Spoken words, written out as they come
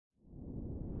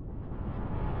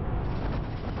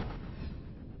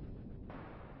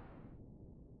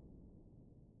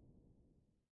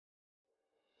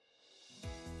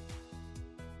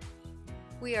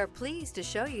We are pleased to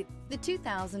show you the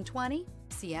 2020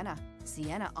 Sienna.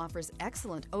 Sienna offers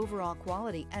excellent overall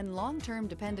quality and long-term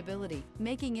dependability,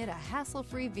 making it a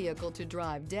hassle-free vehicle to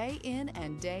drive day in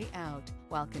and day out,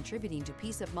 while contributing to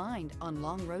peace of mind on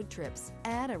long road trips.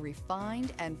 Add a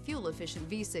refined and fuel-efficient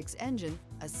V6 engine,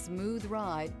 a smooth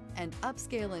ride, and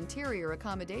upscale interior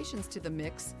accommodations to the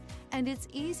mix, and it's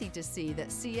easy to see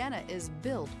that Sienna is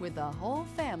built with the whole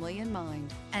family in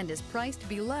mind and is priced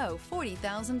below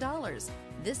 $40,000.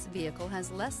 This vehicle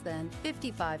has less than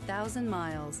 55,000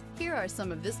 miles. Here are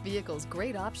some of this vehicle's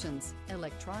great options: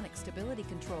 electronic stability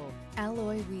control,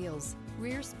 alloy wheels,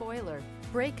 rear spoiler,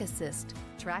 brake assist,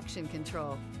 traction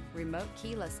control, remote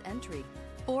keyless entry,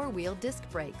 four-wheel disc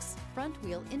brakes,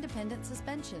 front-wheel independent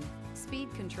suspension,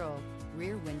 speed control,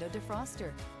 rear window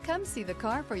defroster. Come see the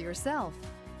car for yourself.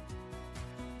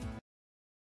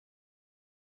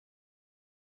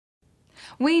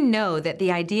 We know that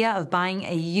the idea of buying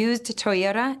a used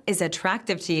Toyota is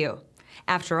attractive to you.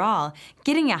 After all,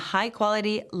 getting a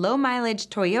high-quality, low-mileage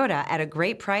Toyota at a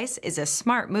great price is a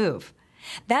smart move.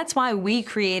 That's why we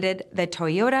created the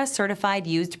Toyota Certified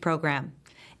Used Program.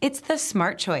 It's the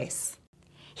smart choice.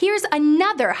 Here's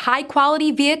another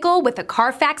high-quality vehicle with a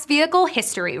CARFAX Vehicle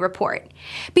History Report.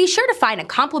 Be sure to find a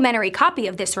complimentary copy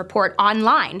of this report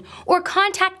online or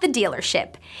contact the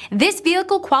dealership. This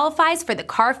vehicle qualifies for the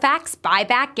CARFAX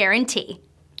Buyback Guarantee.